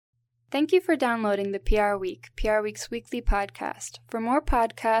Thank you for downloading the PR Week, PR Week's weekly podcast. For more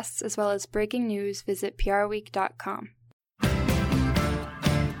podcasts as well as breaking news, visit prweek.com.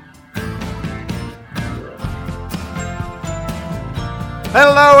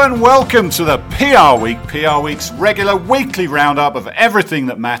 Hello and welcome to the PR Week, PR Week's regular weekly roundup of everything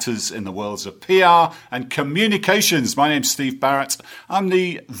that matters in the worlds of PR and communications. My name's Steve Barrett. I'm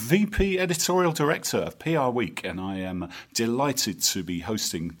the VP Editorial Director of PR Week, and I am delighted to be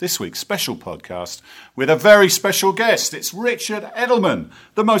hosting this week's special podcast with a very special guest. It's Richard Edelman,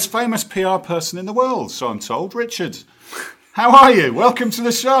 the most famous PR person in the world, so I'm told. Richard, how are you? Welcome to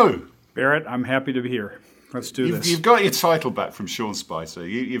the show. Barrett, I'm happy to be here. Let's do this. You've got your title back from Sean Spicer.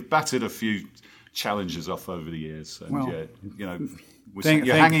 You've batted a few challenges off over the years, and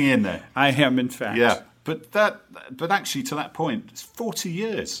you're hanging in there. I am, in fact. Yeah, but actually, to that point, it's 40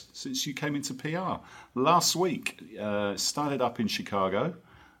 years since you came into PR. Last week, started up in Chicago,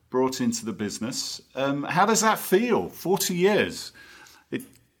 brought into the business. How does that feel? 40 years.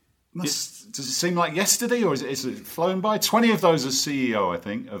 Does it seem like yesterday, or is it flown by? 20 of those as CEO, I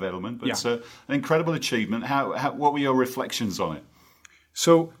think, of Edelman, but it's an incredible achievement. What were your reflections on it?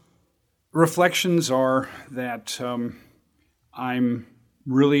 So, reflections are that I'm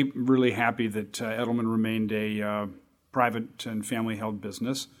really, really happy that Edelman remained a private and family-held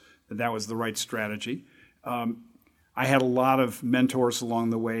business, that was the right strategy. I had a lot of mentors along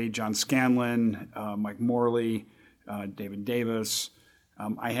the way, John Scanlon, Mike Morley, David Davis.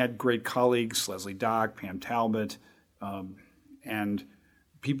 I had great colleagues, Leslie Dock, Pam Talbot, and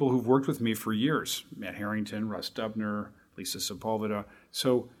people who've worked with me for years, Matt Harrington, Russ Dubner, Lisa Sepulveda.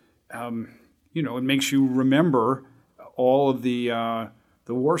 So, it makes you remember all of the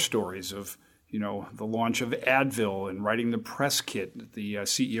war stories of, the launch of Advil and writing the press kit at the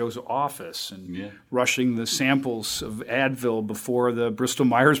CEO's office and rushing the samples of Advil before the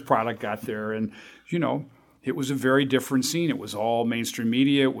Bristol-Myers product got there. And, it was a very different scene. It was all mainstream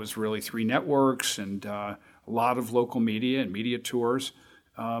media. It was really 3 networks and a lot of local media and media tours.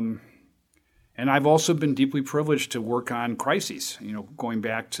 And I've also been deeply privileged to work on crises, going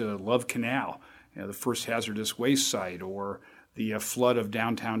back to Love Canal, the first hazardous waste site, or the flood of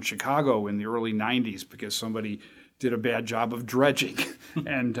downtown Chicago in the early 90s because somebody did a bad job of dredging.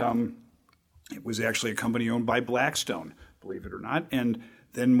 And it was actually a company owned by Blackstone, believe it or not. And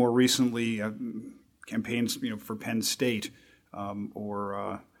then more recently, campaigns, for Penn State,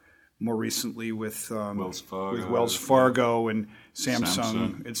 or more recently with Wells Fargo and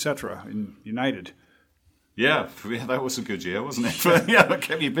Samsung, etc., and United. Yeah, that was a good year, wasn't it? That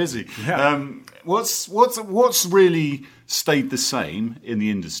kept you busy. Yeah. What's really stayed the same in the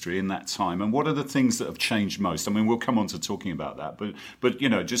industry in that time, and what are the things that have changed most? I mean, we'll come on to talking about that, but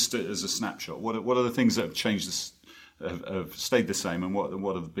just as a snapshot, what are the things that have changed, have stayed the same, and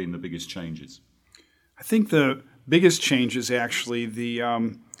what have been the biggest changes? I think the biggest change is actually the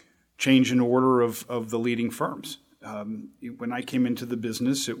change in order of the leading firms. When I came into the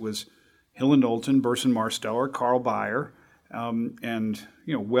business, it was Hill & Knowlton, Burson Marsteller, Carl Bayer, and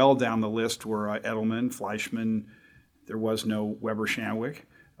well down the list were Edelman, Fleischmann. There was no Weber Shandwick,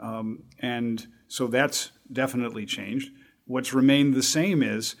 and so that's definitely changed. What's remained the same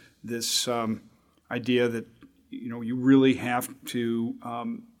is this idea that you really have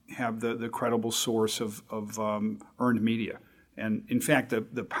to have the credible source of earned media. And in fact,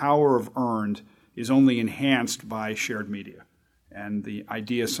 the power of earned is only enhanced by shared media. And the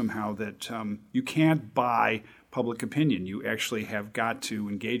idea somehow that you can't buy public opinion. You actually have got to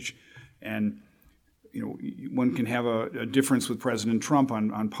engage. And one can have a difference with President Trump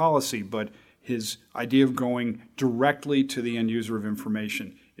on policy, but his idea of going directly to the end user of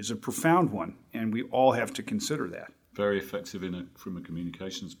information is a profound one, and we all have to consider that. Very effective from a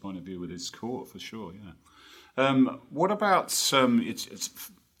communications point of view with his core, for sure. Yeah. What about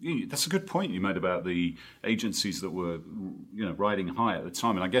that's a good point you made about the agencies that were riding high at the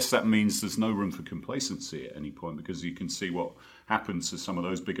time, and I guess that means there's no room for complacency at any point because you can see what happened to some of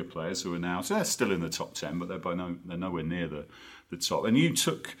those bigger players who are now they're still in the top 10, but they're nowhere near the top. And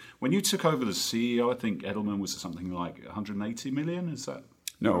when you took over the CEO, I think Edelman was something like 180 million. Is that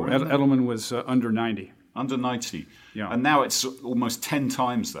no? Edelman was under 90. Under 90. Yeah. And now it's almost 10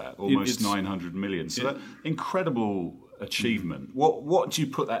 times that, almost 900 million. So that incredible achievement. What do you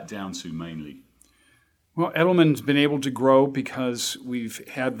put that down to mainly? Well, Edelman's been able to grow because we've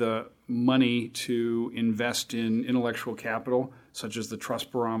had the money to invest in intellectual capital, such as the Trust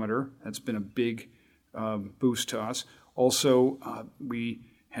Barometer. That's been a big boost to us. Also, we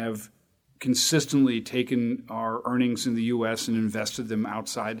have consistently taken our earnings in the U.S. and invested them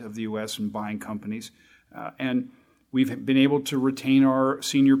outside of the U.S. in buying companies. And we've been able to retain our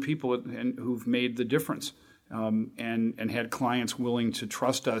senior people and who've made the difference, and had clients willing to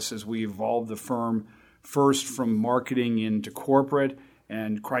trust us as we evolved the firm first from marketing into corporate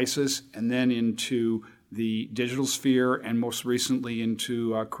and crisis, and then into the digital sphere, and most recently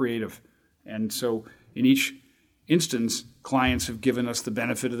into creative. And so in each instance, clients have given us the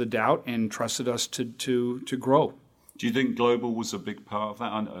benefit of the doubt and trusted us to grow. Do you think global was a big part of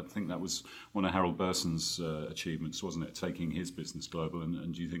that? I think that was one of Harold Burson's achievements, wasn't it, taking his business global?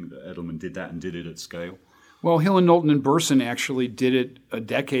 And do you think that Edelman did that and did it at scale? Well, Hill and Knowlton and Burson actually did it a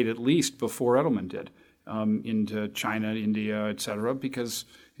decade at least before Edelman did, into China, India, et cetera, because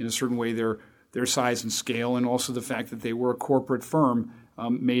in a certain way their size and scale, and also the fact that they were a corporate firm,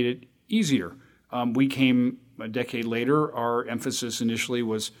 made it easier. We came a decade later. Our emphasis initially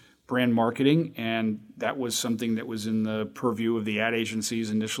was brand marketing, and that was something that was in the purview of the ad agencies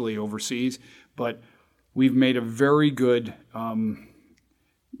initially overseas. But we've made a very good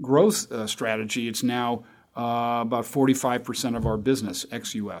growth strategy. It's now about 45% of our business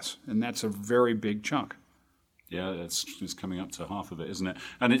ex-US, and that's a very big chunk. Yeah, it's coming up to half of it, isn't it?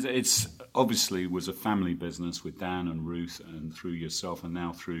 And it's obviously was a family business with Dan and Ruth, and through yourself, and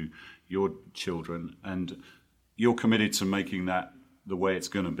now through your children. And you're committed to making that the way it's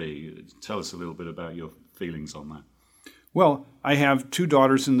going to be. Tell us a little bit about your feelings on that. Well, I have two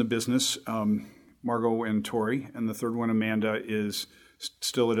daughters in the business, Margot and Tori, and the third one, Amanda, is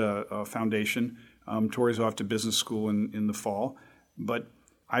still at a foundation. Tori's off to business school in the fall. But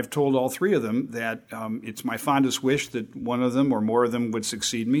I've told all three of them that it's my fondest wish that one of them or more of them would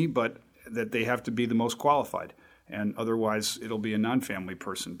succeed me, but that they have to be the most qualified. And otherwise, it'll be a non-family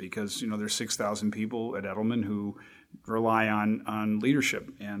person, because there's 6,000 people at Edelman who rely on leadership.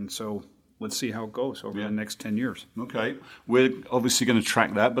 And so let's see how it goes over the next 10 years. Okay. We're obviously going to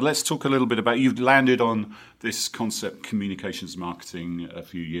track that, but let's talk a little bit about, you've landed on this concept, communications marketing, a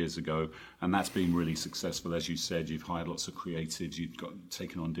few years ago, and that's been really successful. As you said, you've hired lots of creatives, you've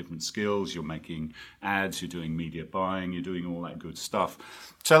taken on different skills, you're making ads, you're doing media buying, you're doing all that good stuff.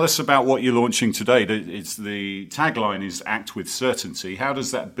 Tell us about what you're launching today. The tagline is Act with Certainty. How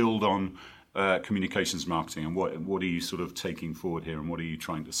does that build on communications marketing, and what are you sort of taking forward here, and what are you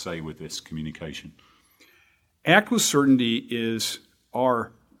trying to say with this communication? Act with Certainty is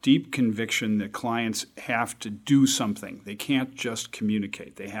our deep conviction that clients have to do something. They can't just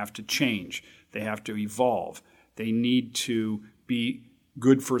communicate. They have to change. They have to evolve. They need to be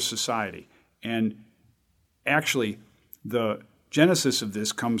good for society. And actually, the genesis of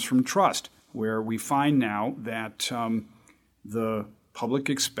this comes from trust, where we find now that the public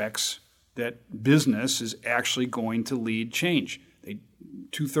expects that business is actually going to lead change.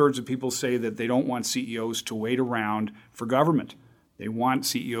 2/3 of people say that they don't want CEOs to wait around for government. They want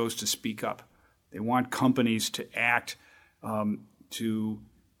CEOs to speak up. They want companies to act on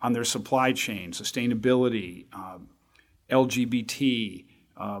their supply chain, sustainability, LGBT,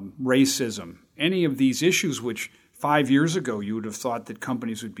 racism, any of these issues which 5 years ago you would have thought that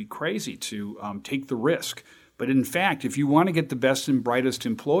companies would be crazy to take the risk. But in fact, if you want to get the best and brightest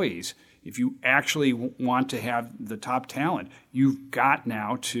employees, if you actually want to have the top talent, you've got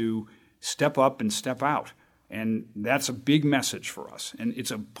now to step up and step out. And that's a big message for us. And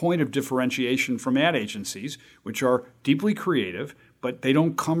it's a point of differentiation from ad agencies, which are deeply creative, but they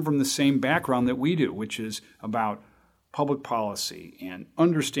don't come from the same background that we do, which is about public policy and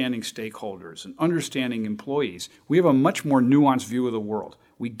understanding stakeholders and understanding employees. We have a much more nuanced view of the world.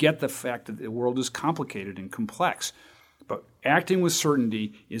 We get the fact that the world is complicated and complex. But acting with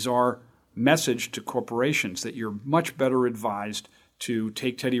certainty is our message to corporations that you're much better advised to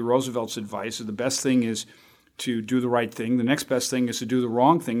take Teddy Roosevelt's advice. The best thing is to do the right thing. The next best thing is to do the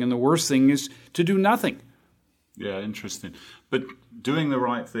wrong thing. And the worst thing is to do nothing. Yeah, interesting. But doing the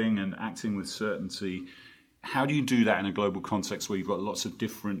right thing and acting with certainty, how do you do that in a global context where you've got lots of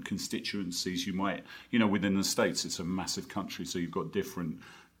different constituencies? You might, within the States, it's a massive country, so you've got different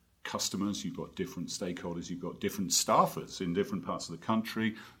customers, you've got different stakeholders, you've got different staffers in different parts of the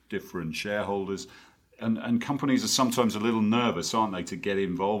country, different shareholders. And companies are sometimes a little nervous, aren't they, to get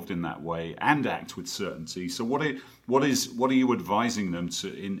involved in that way and act with certainty. So what are you advising them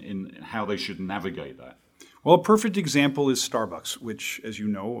to in how they should navigate that? Well, a perfect example is Starbucks, which, as you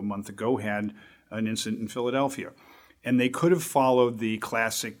know, a month ago had an incident in Philadelphia. And they could have followed the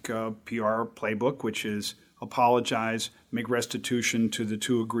classic PR playbook, which is apologize, make restitution to the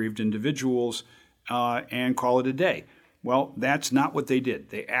two aggrieved individuals, and call it a day. Well, that's not what they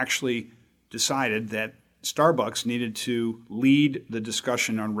did. They actually decided that Starbucks needed to lead the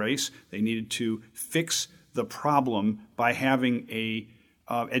discussion on race. They needed to fix the problem by having a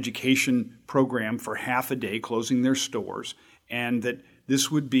education program for half a day, closing their stores, and that this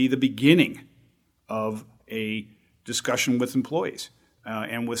would be the beginning of a discussion with employees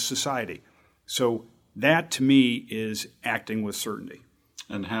and with society. So that, to me, is acting with certainty.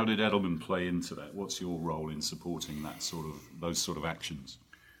 And how did Edelman play into that? What's your role in supporting those sort of actions?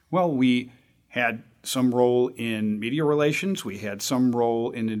 Well, we had some role in media relations. We had some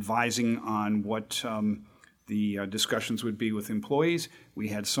role in advising on what the discussions would be with employees. We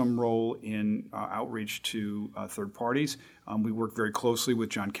had some role in outreach to third parties. We worked very closely with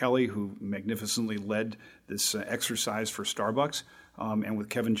John Kelly, who magnificently led this exercise for Starbucks, and with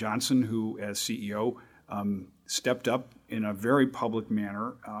Kevin Johnson, who, as CEO, stepped up in a very public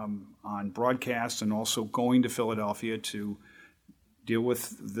manner on broadcast and also going to Philadelphia to deal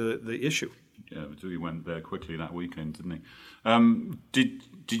with the issue. Yeah, he went there quickly that weekend, didn't he?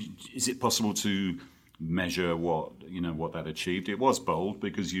 Is it possible to measure what that achieved? It was bold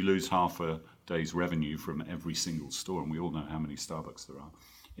because you lose half a day's revenue from every single store, and we all know how many Starbucks there are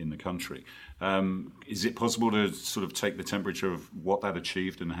in the country. Is it possible to sort of take the temperature of what that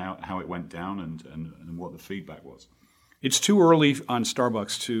achieved and how it went down and what the feedback was? It's too early on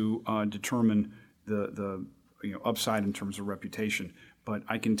Starbucks to determine the upside in terms of reputation. But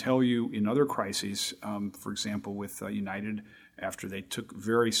I can tell you in other crises, for example, with United, after they took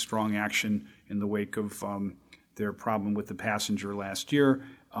very strong action in the wake of their problem with the passenger last year,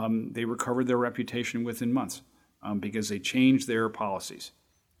 they recovered their reputation within months because they changed their policies.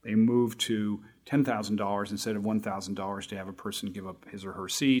 They moved to $10,000 instead of $1,000 to have a person give up his or her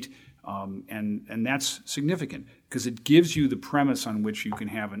seat. And that's significant because it gives you the premise on which you can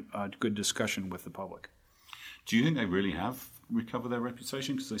have a good discussion with the public. Do you think they really have recovered their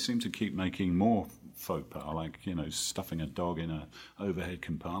reputation? Because they seem to keep making more faux pas, like stuffing a dog in an overhead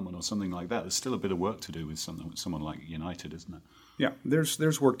compartment or something like that. There's still a bit of work to do with someone like United, isn't it? Yeah,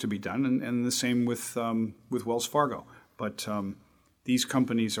 there's work to be done, and the same with Wells Fargo. But these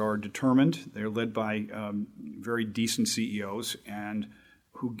companies are determined. They're led by very decent CEOs and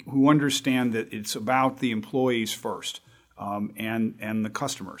who understand that it's about the employees first and the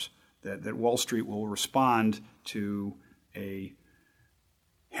customers. That Wall Street will respond to a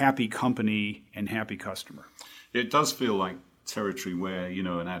happy company and happy customer. It does feel like territory where,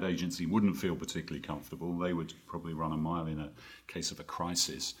 an ad agency wouldn't feel particularly comfortable. They would probably run a mile in a case of a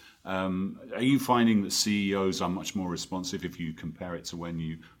crisis. Are you finding that CEOs are much more responsive if you compare it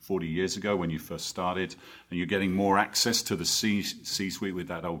to 40 years ago when you first started, and you're getting more access to the C-suite with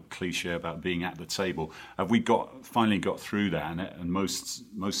that old cliche about being at the table? Have we finally got through that, and most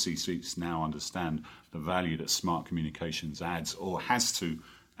C-suites now understand the value that smart communications adds or has to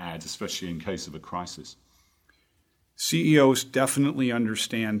add, especially in case of a crisis? CEOs definitely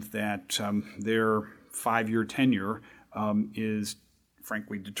understand that their 5-year tenure is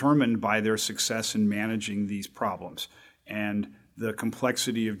frankly determined by their success in managing these problems. And the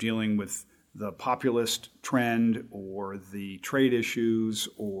complexity of dealing with the populist trend or the trade issues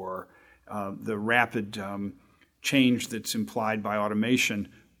or the rapid change that's implied by automation,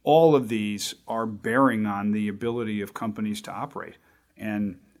 all of these are bearing on the ability of companies to operate.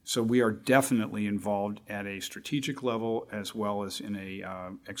 And so we are definitely involved at a strategic level as well as in a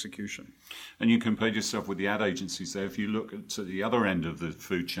execution. And you compared yourself with the ad agencies there. If you look to the other end of the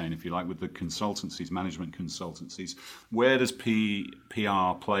food chain, if you like, with the consultancies, management consultancies, where does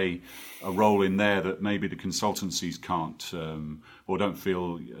PR play a role in there that maybe the consultancies can't or don't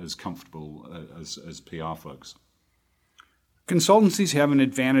feel as comfortable as PR folks? Consultancies have an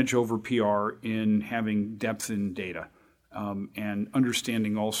advantage over PR in having depth in data. And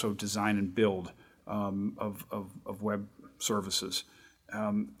understanding also design and build of web services.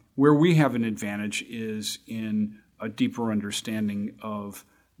 Where we have an advantage is in a deeper understanding of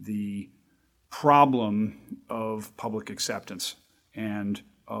the problem of public acceptance and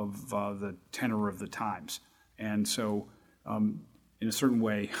of the tenor of the times. And so in a certain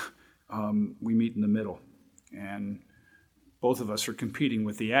way, we meet in the middle. And both of us are competing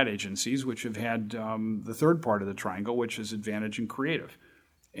with the ad agencies, which have had the third part of the triangle, which is advantage and creative.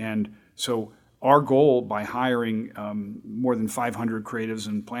 And so our goal by hiring more than 500 creatives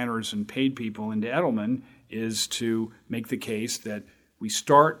and planners and paid people into Edelman is to make the case that we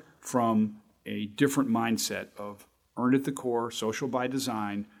start from a different mindset of earned at the core, social by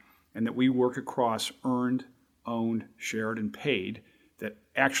design, and that we work across earned, owned, shared, and paid, that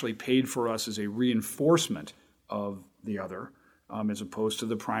actually paid for us as a reinforcement of the other, as opposed to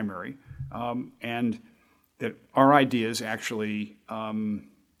the primary, and that our ideas actually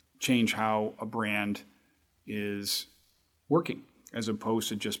change how a brand is working, as opposed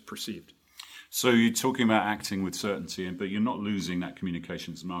to just perceived. So you're talking about acting with certainty, but you're not losing that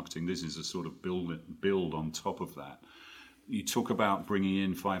communications marketing. This is a sort of build on top of that. You talk about bringing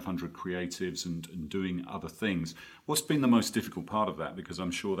in 500 creatives and doing other things. What's been the most difficult part of that? Because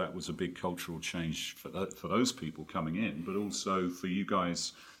I'm sure that was a big cultural change for those people coming in, but also for you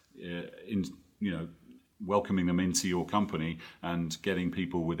guys welcoming them into your company and getting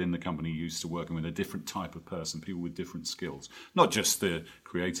people within the company used to working with a different type of person, people with different skills. Not just the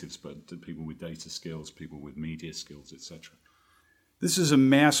creatives, but the people with data skills, people with media skills, etc. This is a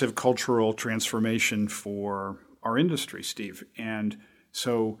massive cultural transformation for our industry, Steve. And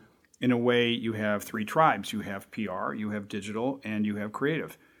so in a way, you have three tribes. You have PR, you have digital, and you have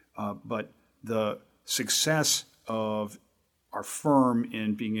creative. But the success of our firm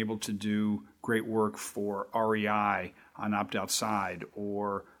in being able to do great work for REI on Opt Outside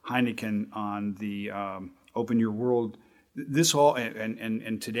or Heineken on the Open Your World, this all,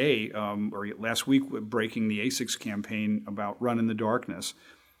 and today, or last week, breaking the ASICS campaign about Run in the Darkness,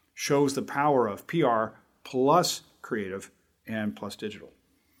 shows the power of PR plus creative and plus digital.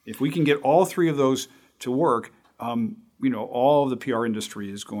 If we can get all three of those to work, all of the PR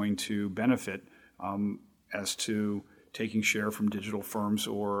industry is going to benefit as to taking share from digital firms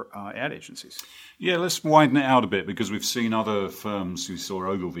or ad agencies. Yeah, let's widen it out a bit because we've seen other firms. We saw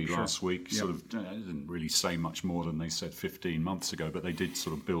Ogilvy last week. Sort of didn't really say much more than they said 15 months ago, but they did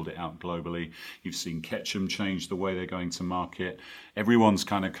sort of build it out globally. You've seen Ketchum change the way they're going to market. Everyone's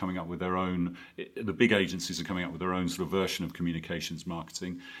kind of coming up with their own. The big agencies are coming up with their own sort of version of communications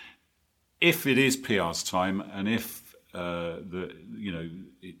marketing. If it is PR's time, and if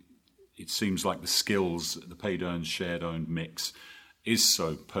it seems like the skills, the paid-earned, shared-owned mix is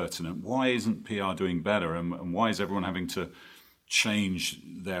so pertinent. Why isn't PR doing better, and why is everyone having to change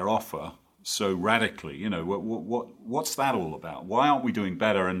their offer so radically? What's that all about? Why aren't we doing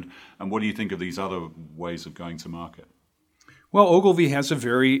better, and what do you think of these other ways of going to market? Well, Ogilvy has a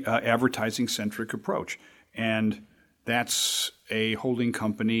very advertising-centric approach, and that's a holding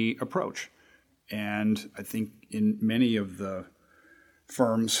company approach. And I think in many of the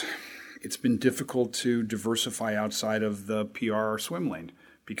firms, it's been difficult to diversify outside of the PR swim lane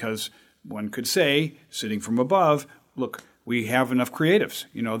because one could say, sitting from above, look, we have enough creatives.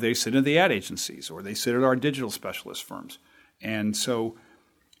 They sit in the ad agencies or they sit at our digital specialist firms. And so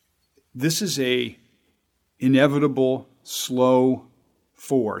this is a inevitable, slow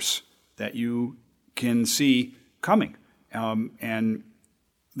force that you can see coming. And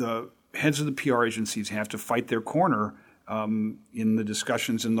the heads of the PR agencies have to fight their corner in the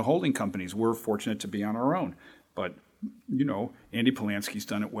discussions in the holding companies. We're fortunate to be on our own. But, Andy Polanski's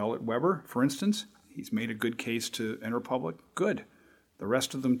done it well at Weber, for instance. He's made a good case to Interpublic. Good. The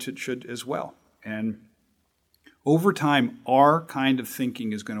rest of them should as well. And over time, our kind of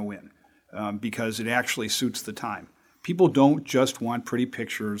thinking is going to win because it actually suits the time. People don't just want pretty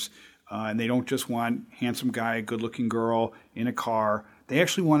pictures, and they don't just want handsome guy, good-looking girl in a car. They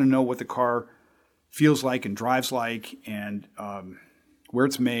actually want to know what the car feels like and drives like and where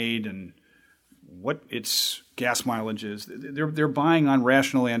it's made and what its gas mileage is. They're buying on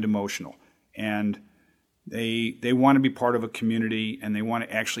rational and emotional. And they want to be part of a community and they want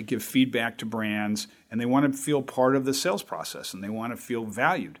to actually give feedback to brands and they want to feel part of the sales process and they want to feel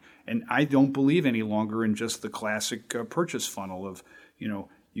valued. And I don't believe any longer in just the classic purchase funnel of,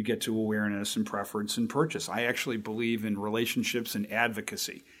 you get to awareness and preference and purchase. I actually believe in relationships and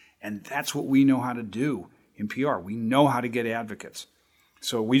advocacy. And that's what we know how to do in PR. We know how to get advocates.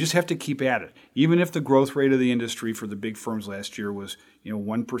 So we just have to keep at it. Even if the growth rate of the industry for the big firms last year was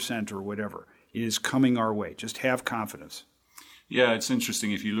 1% or whatever, it is coming our way. Just have confidence. Yeah, it's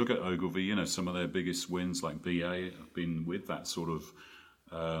interesting. If you look at Ogilvy, some of their biggest wins, like BA, have been with that sort of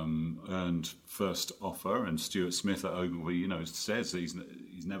earned first offer. And Stuart Smith at Ogilvy, says that he's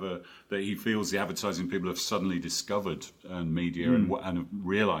never, that he feels the advertising people have suddenly discovered earned media and have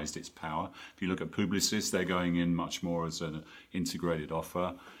realised its power. If you look at Publicis, they're going in much more as an integrated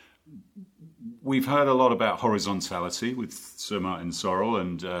offer. We've heard a lot about horizontality with Sir Martin Sorrell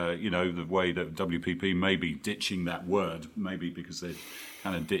and, the way that WPP may be ditching that word, maybe because they've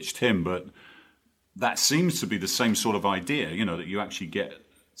kind of ditched him, but that seems to be the same sort of idea, that you actually get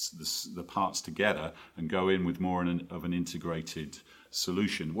the parts together and go in with more of an integrated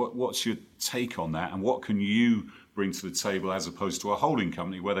solution. What's your take on that, and what can you bring to the table as opposed to a holding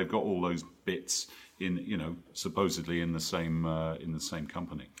company where they've got all those bits in, supposedly in the same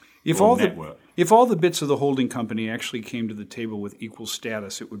company? If all the bits of the holding company actually came to the table with equal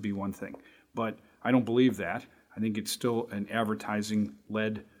status, it would be one thing. But I don't believe that. I think it's still an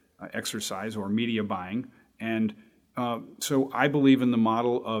advertising-led exercise or media buying, and So I believe in the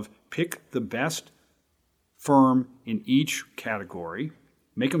model of pick the best firm in each category,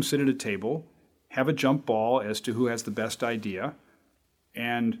 make them sit at a table, have a jump ball as to who has the best idea.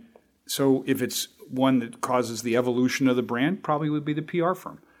 And so if it's one that causes the evolution of the brand, probably would be the PR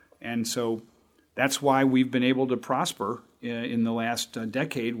firm. And so that's why we've been able to prosper in the last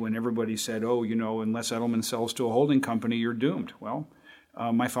decade when everybody said, oh, unless Edelman sells to a holding company, you're doomed. Well,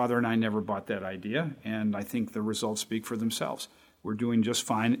 my father and I never bought that idea, and I think the results speak for themselves. We're doing just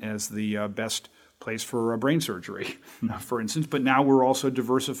fine as the best place for brain surgery, for instance. But now we're also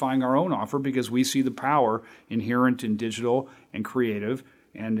diversifying our own offer because we see the power inherent in digital and creative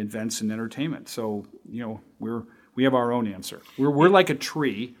and events and entertainment. So, we have our own answer. We're like a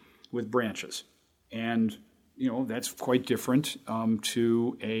tree with branches. And, that's quite different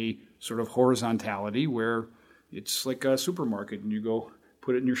to a sort of horizontality where it's like a supermarket and you go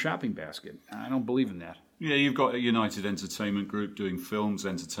put it in your shopping basket. I don't believe in that. Yeah, you've got a United Entertainment Group doing films,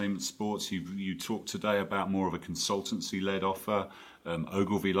 entertainment, sports. You talked today about more of a consultancy-led offer.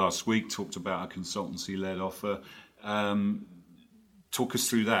 Ogilvy last week talked about a consultancy-led offer. Talk us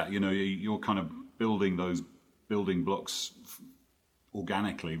through that. You're kind of building those building blocks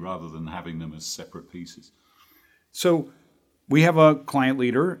organically rather than having them as separate pieces. So we have a client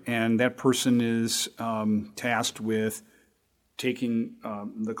leader, and that person is tasked with taking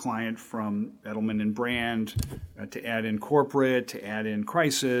the client from Edelman and brand to add in corporate, to add in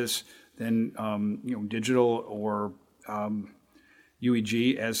crisis, then digital or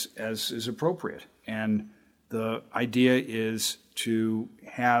UEG as is appropriate. And the idea is to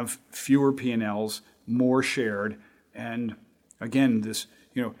have fewer P&Ls, more shared, and again, this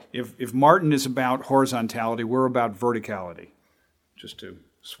if Martin is about horizontality, we're about verticality. Just to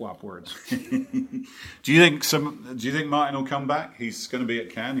swap words. Do you think Martin will come back? He's going to be at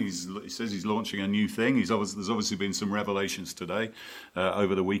Cannes. He says he's launching a new thing. There's obviously been some revelations today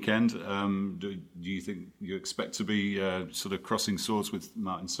over the weekend. Do you expect to be sort of crossing swords with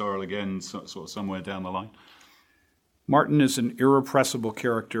Martin Sorrell again, sort of somewhere down the line? Martin is an irrepressible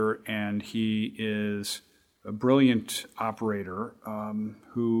character, and he is a brilliant operator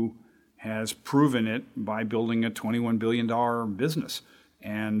who has proven it by building a $21 billion business.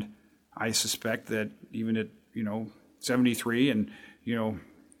 And I suspect that even at 73, and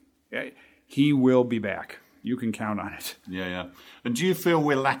he will be back. You can count on it. Yeah. And do you feel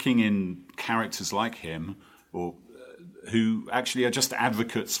we're lacking in characters like him, or who actually are just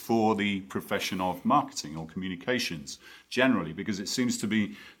advocates for the profession of marketing or communications generally? Because it seems to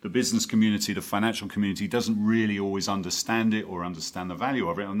be the business community, the financial community doesn't really always understand it or understand the value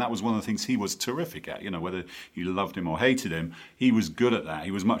of it. And that was one of the things he was terrific at. Whether you loved him or hated him, he was good at that.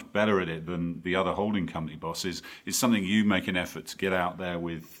 He was much better at it than the other holding company bosses. It's something you make an effort to get out there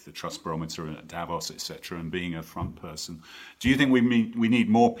with the Trust Barometer and Davos, etc., and being a front person. Do you think we need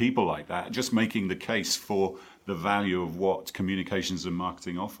more people like that, just making the case for the value of what communications and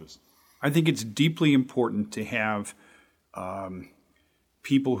marketing offers? I think it's deeply important to have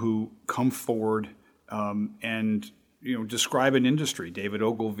people who come forward and describe an industry. David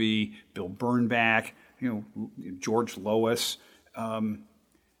Ogilvy, Bill Bernbach, George Lois.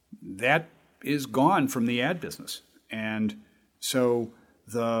 That is gone from the ad business, and so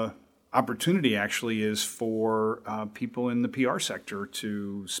the opportunity actually is for people in the PR sector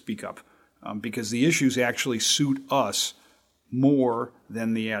to speak up. Because the issues actually suit us more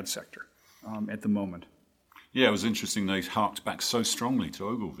than the ad sector at the moment. Yeah, it was interesting. They harked back so strongly to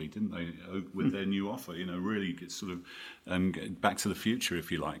Ogilvy, didn't they, with their new offer? Really sort of back to the future,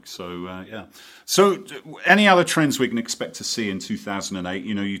 if you like. So, yeah. So, any other trends we can expect to see in 2008?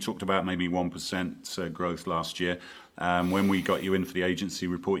 You talked about maybe 1% growth last year. When we got you in for the agency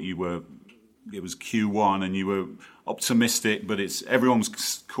report, it was Q1 and you were optimistic, but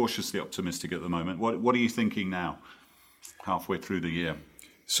everyone's cautiously optimistic at the moment. What are you thinking now, halfway through the year?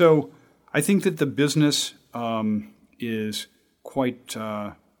 So I think that the business is quite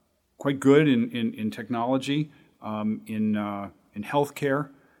good in technology, in healthcare.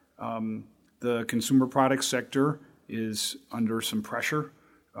 The consumer products sector is under some pressure,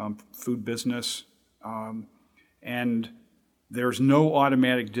 food business, and there's no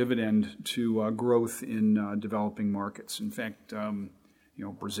automatic dividend to growth in developing markets. In fact,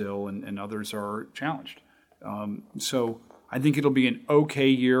 Brazil and others are challenged. So I think it'll be an okay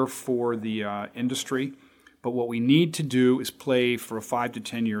year for the industry. But what we need to do is play for a 5 to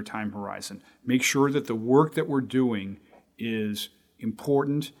 10 year time horizon. Make sure that the work that we're doing is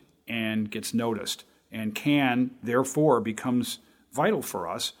important and gets noticed, and therefore becomes vital for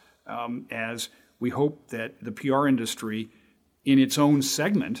us as we hope that the PR industry in its own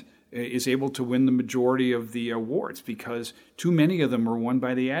segment is able to win the majority of the awards because too many of them are won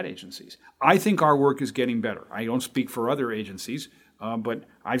by the ad agencies. I think our work is getting better. I don't speak for other agencies, but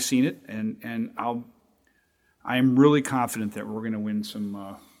I've seen it, and I'm really confident that we're going to win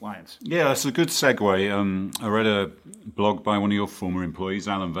some Lions. Yeah, that's a good segue. I read a blog by one of your former employees,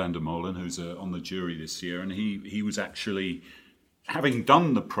 Alan van der Molen, who's on the jury this year, and he was actually, having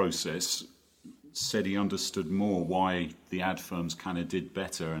done the process, said he understood more why the ad firms kind of did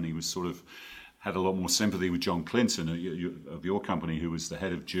better, and he was sort of had a lot more sympathy with John Clinton of your company, who was the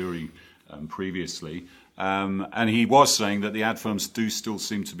head of jury previously. And he was saying that the ad firms do still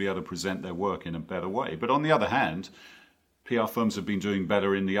seem to be able to present their work in a better way. But on the other hand, PR firms have been doing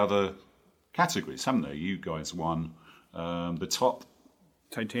better in the other categories, haven't they? You guys won the top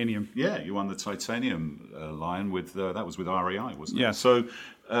Titanium. Yeah, you won the Titanium Lion with that was with REI, wasn't it? Yeah. So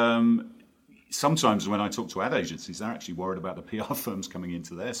sometimes when I talk to ad agencies, they're actually worried about the PR firms coming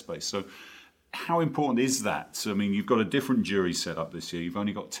into their space. So how important is that? So, I mean, you've got a different jury set up this year. You've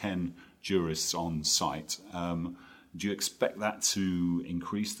only got 10 jurists on site. Do you expect that to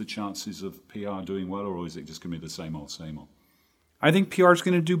increase the chances of PR doing well, or is it just going to be the same old, same old? I think PR is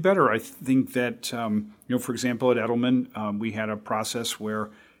going to do better. I think that, for example, at Edelman, we had a process where,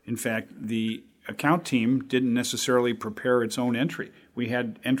 in fact, the account team didn't necessarily prepare its own entry. We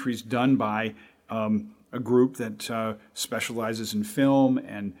had entries done by a group that specializes in film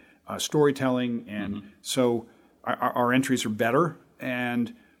and storytelling, and so our entries are better.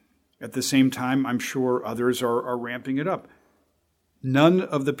 And at the same time, I'm sure others are ramping it up. None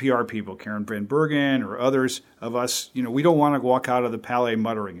of the PR people, Karen Van Bergen or others of us, we don't want to walk out of the Palais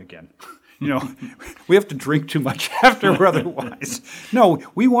muttering again. We have to drink too much after otherwise. No,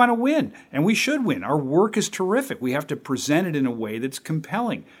 we want to win, and we should win. Our work is terrific. We have to present it in a way that's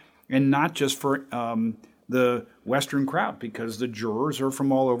compelling, and not just for the Western crowd, because the jurors are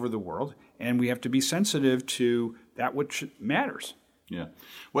from all over the world, and we have to be sensitive to that which matters. Yeah.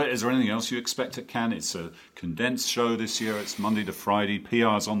 Well, is there anything else you expect at Cannes? It's a condensed show this year. It's Monday to Friday.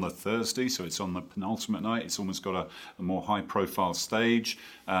 PR's on the Thursday, so it's on the penultimate night. It's almost got a more high-profile stage.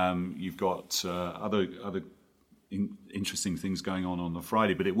 You've got other interesting things going on the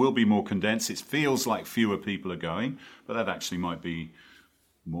Friday, but it will be more condensed. It feels like fewer people are going, but that actually might be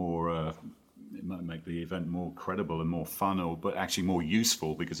more... it might make the event more credible and more fun, but actually more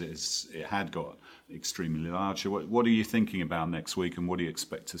useful, because it had got extremely large. What are you thinking about next week, and what do you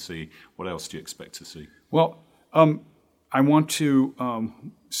expect to see? What else do you expect to see? Well, I want to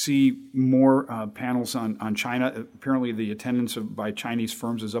see more panels on China. Apparently, the attendance by Chinese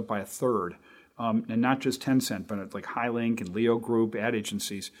firms is up by a third, and not just Tencent, but like Highlink and Leo Group, ad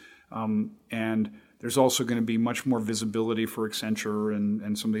agencies. And there's also going to be much more visibility for Accenture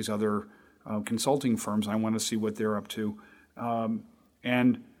and some of these other consulting firms. I want to see what they're up to.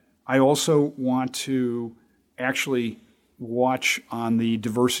 And I also want to actually watch on the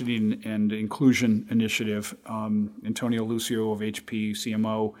diversity and inclusion initiative. Antonio Lucio of HP,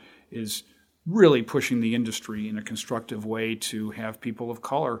 CMO, is really pushing the industry in a constructive way to have people of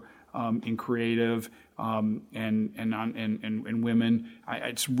color in creative and women.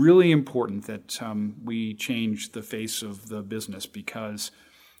 It's really important that we change the face of the business, because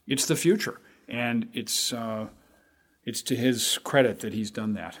it's the future, and it's to his credit that he's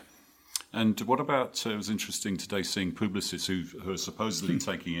done that. And what about, it was interesting today seeing Publicis, who are supposedly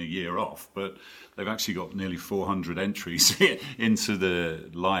taking a year off, but they've actually got nearly 400 entries into the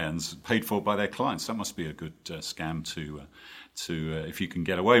Lions paid for by their clients. That must be a good scam to if you can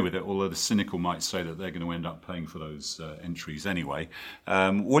get away with it, although the cynical might say that they're going to end up paying for those entries anyway.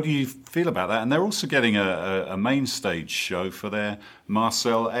 What do you feel about that? And they're also getting a main stage show for their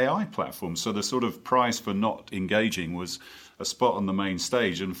Marcel AI platform. So the sort of prize for not engaging was a spot on the main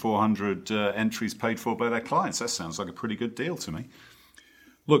stage and 400 entries paid for by their clients. That sounds like a pretty good deal to me.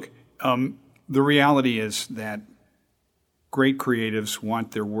 Look, the reality is that great creatives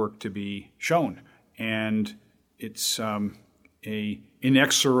want their work to be shown, and it's a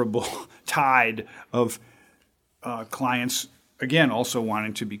inexorable tide of clients, again, also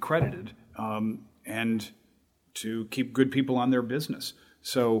wanting to be credited and to keep good people on their business.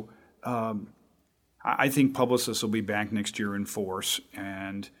 So I think Publicis will be back next year in force,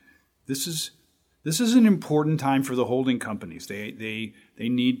 and this is an important time for the holding companies. They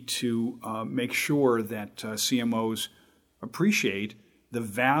need to make sure that CMOs appreciate the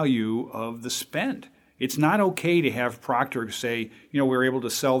value of the spend. It's not okay to have Procter say, we're able to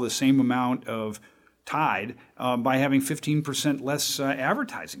sell the same amount of Tide by having 15% less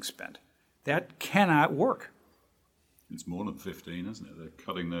advertising spend. That cannot work. It's more than 15, isn't it? They're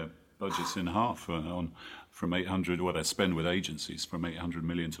cutting their budget's in half from 800, what they spend with agencies, from 800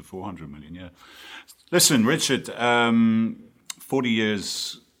 million to 400 million, yeah. Listen, Richard, 40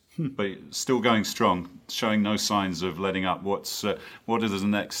 years, but still going strong, showing no signs of letting up. What does the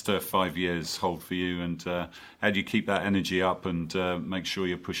next 5 years hold for you, and how do you keep that energy up and make sure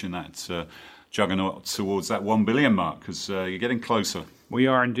you're pushing that juggernaut towards that 1 billion mark, because you're getting closer? We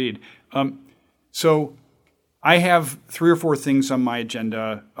are indeed. So I have 3 or 4 things on my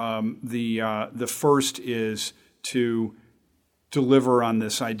agenda. The first is to deliver on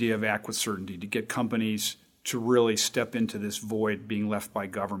this idea of act with certainty, to get companies to really step into this void being left by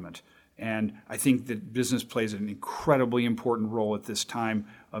government. And I think that business plays an incredibly important role at this time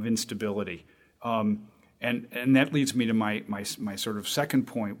of instability. And that leads me to my sort of second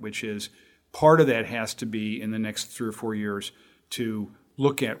point, which is part of that has to be in the next 3 or 4 years to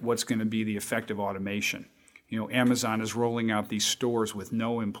look at what's going to be the effect of automation. Amazon is rolling out these stores with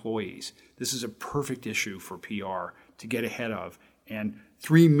no employees. This is a perfect issue for PR to get ahead of. And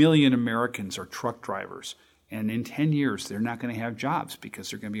 3 million Americans are truck drivers. And in 10 years, they're not going to have jobs because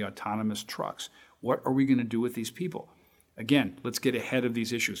they're going to be autonomous trucks. What are we going to do with these people? Again, let's get ahead of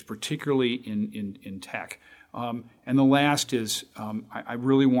these issues, particularly in tech. And the last is I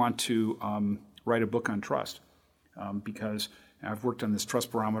really want to write a book on trust because I've worked on this trust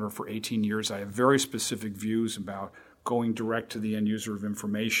barometer for 18 years. I have very specific views about going direct to the end user of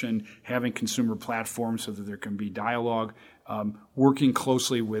information, having consumer platforms so that there can be dialogue, working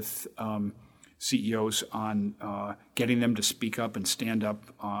closely with CEOs on getting them to speak up and stand up,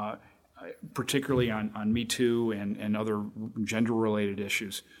 particularly on Me Too and other gender-related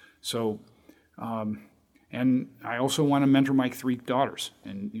issues. So, and I also want to mentor my 3 daughters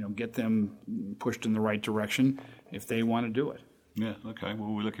and get them pushed in the right direction if they want to do it. Yeah, okay.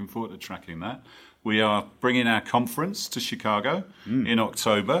 Well, we're looking forward to tracking that. We are bringing our conference to Chicago in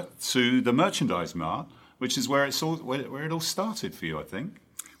October to the Merchandise Mart, which is where it all started for you, I think.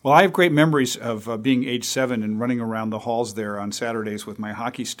 Well, I have great memories of being age 7 and running around the halls there on Saturdays with my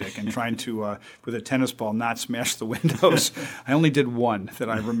hockey stick and trying to, with a tennis ball, not smash the windows. I only did one that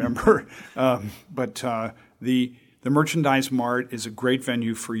I remember. But the Merchandise Mart is a great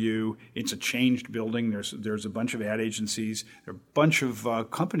venue for you. It's a changed building. There's a bunch of ad agencies. There are a bunch of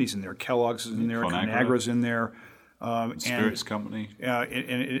companies in there. Kellogg's is in there. Conagra's in there. Spirits Company.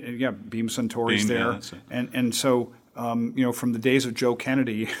 Beam Suntory's there. Yeah, and so... from the days of Joe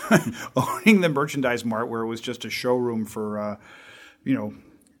Kennedy owning the Merchandise Mart, where it was just a showroom for,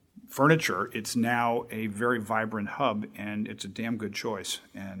 furniture, it's now a very vibrant hub, and it's a damn good choice.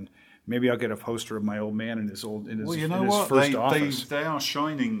 And maybe I'll get a poster of my old man in his first office. They are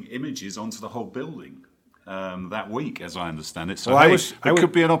shining images onto the whole building that week, as I understand it. So it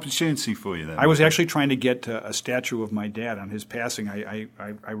could be an opportunity for you then. I was actually trying to get a statue of my dad on his passing.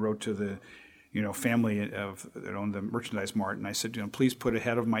 I wrote to the family that owned the Merchandise Mart, and I said, please put a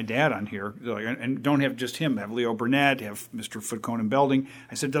head of my dad on here, and don't have just him. Have Leo Burnett, have Mr. Footcone and Belding.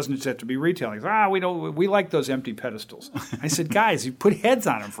 I said, doesn't it have to be retail? He goes, we like those empty pedestals. I said, guys, you put heads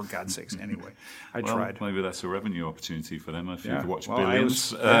on them for God's sakes. Anyway, I tried. Maybe that's a revenue opportunity for them if you watch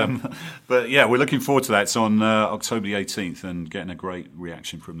Billions. But yeah, we're looking forward to that. It's on October the 18th, and getting a great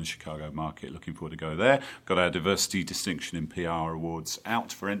reaction from the Chicago market. Looking forward to go there. Got our Diversity Distinction in PR Awards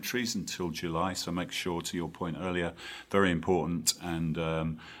out for entries until July. So make sure, to your point earlier, very important, and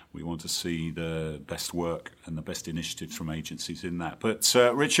we want to see the best work and the best initiatives from agencies in that. But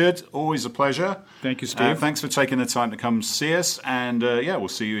Richard, always a pleasure. Thank you, Steve. Thanks for taking the time to come see us, and we'll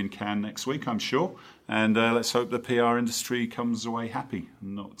see you in Cannes next week, I'm sure. And let's hope the PR industry comes away happy,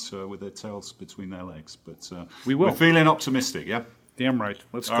 not with their tails between their legs. But we will. We're feeling optimistic, yeah? Damn right.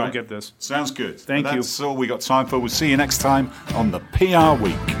 Let's go get this. Sounds good. Thank you. That's all we got time for. We'll see you next time on the PR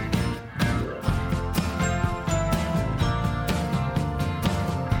Week.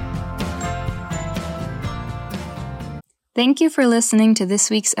 Thank you for listening to this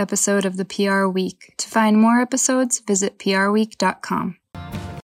week's episode of the PR Week. To find more episodes, visit prweek.com.